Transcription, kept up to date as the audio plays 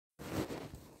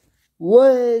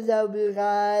What is up, you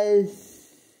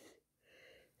guys?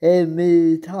 It's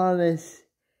me, Thomas,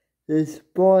 the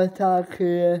Sport Talk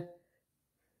here,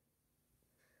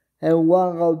 and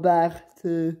welcome back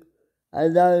to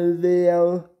another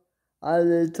video of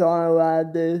the Toronto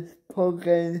Raptors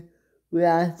Postgame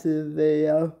reaction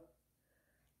video.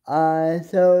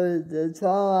 So the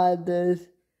Toronto Raptors,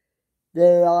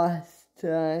 they lost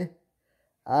tonight.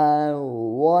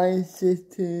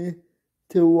 116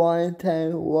 to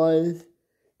 110 was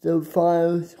the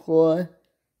final score.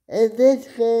 And this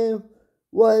game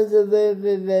was a very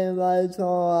good game by the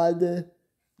Toronto Raptors.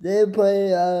 They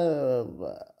played a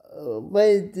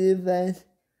great defense.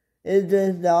 It's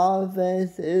just the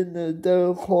offense in the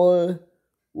third quarter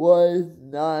was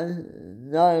not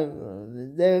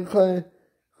they couldn't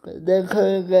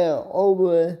get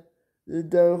over the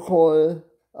third quarter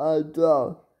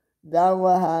draw. That's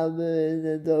what happened in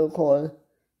the third quarter.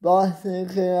 Boston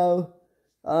came out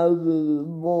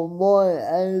more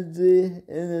energy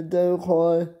in the third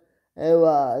quarter,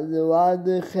 and the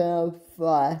Raptors came out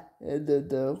flat in the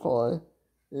third quarter.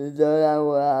 And so that's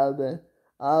what happened.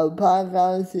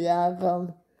 Pascal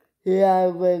Siakam, he had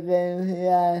a great game. He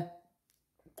had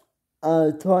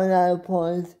 29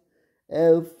 points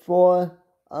and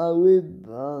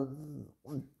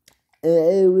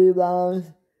 8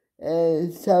 rebounds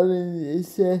and 7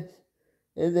 assists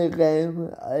in the game.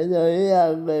 So he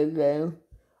had a great game.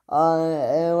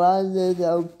 And Raptors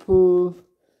improved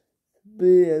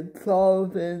being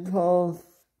 12-12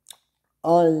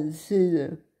 on the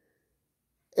season.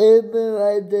 It's been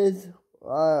like this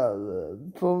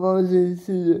for most of the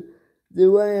season. They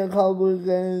win a couple of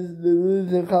games, they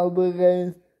lose a couple of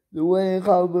games, they win a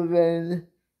couple of games,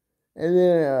 and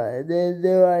then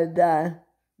they're like that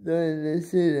during the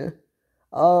season.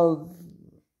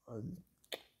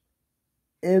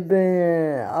 It's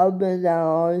been up and down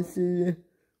all season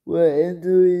with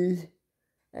injuries,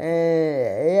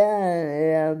 and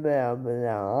yeah, been up and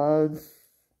down.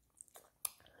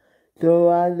 So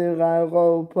I just gotta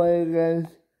go play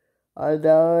against the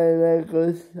LA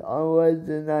Lakers on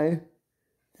Wednesday night.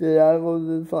 So that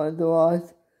will be fun to watch.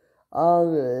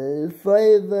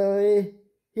 Freddie,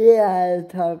 he had a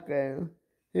tough game.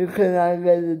 He could not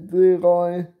get the 3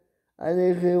 going. I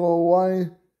think he was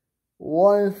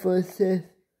 1 for 6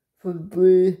 from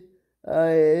 3. He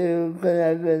could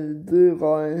not get the 3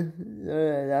 going.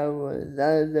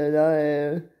 That's another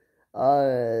area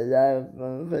that's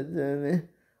going to concern me.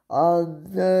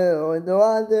 The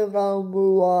Raptors gonna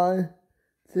move on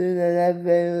to the next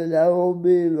game. That will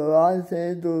be the Los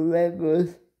Angeles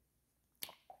Lakers.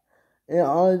 And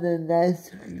on the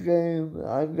next game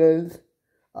against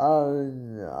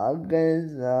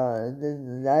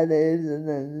that is the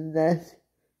next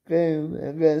game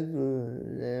against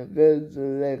the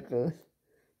Lakers.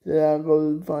 So that's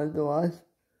gonna be fun to watch.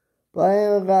 But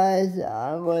anyway, guys,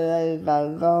 I'm gonna let you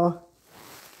guys go.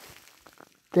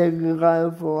 Thank you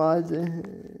guys for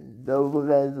watching. Don't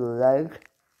forget to like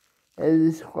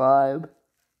and subscribe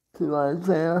to my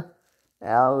channel. And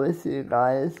I will see you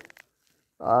guys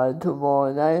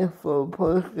tomorrow night for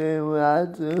post-game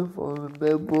reaction for the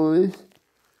Big Boys.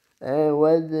 And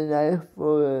Wednesday night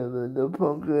for the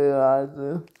post-game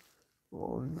reaction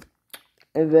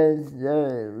against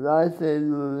the Los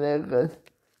Angeles Lakers.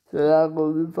 So that's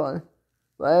going to be fun.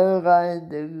 But anyway, guys,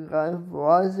 thank you guys for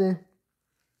watching.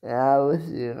 And I will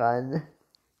see you guys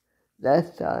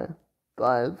next time.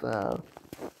 Bye for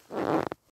now.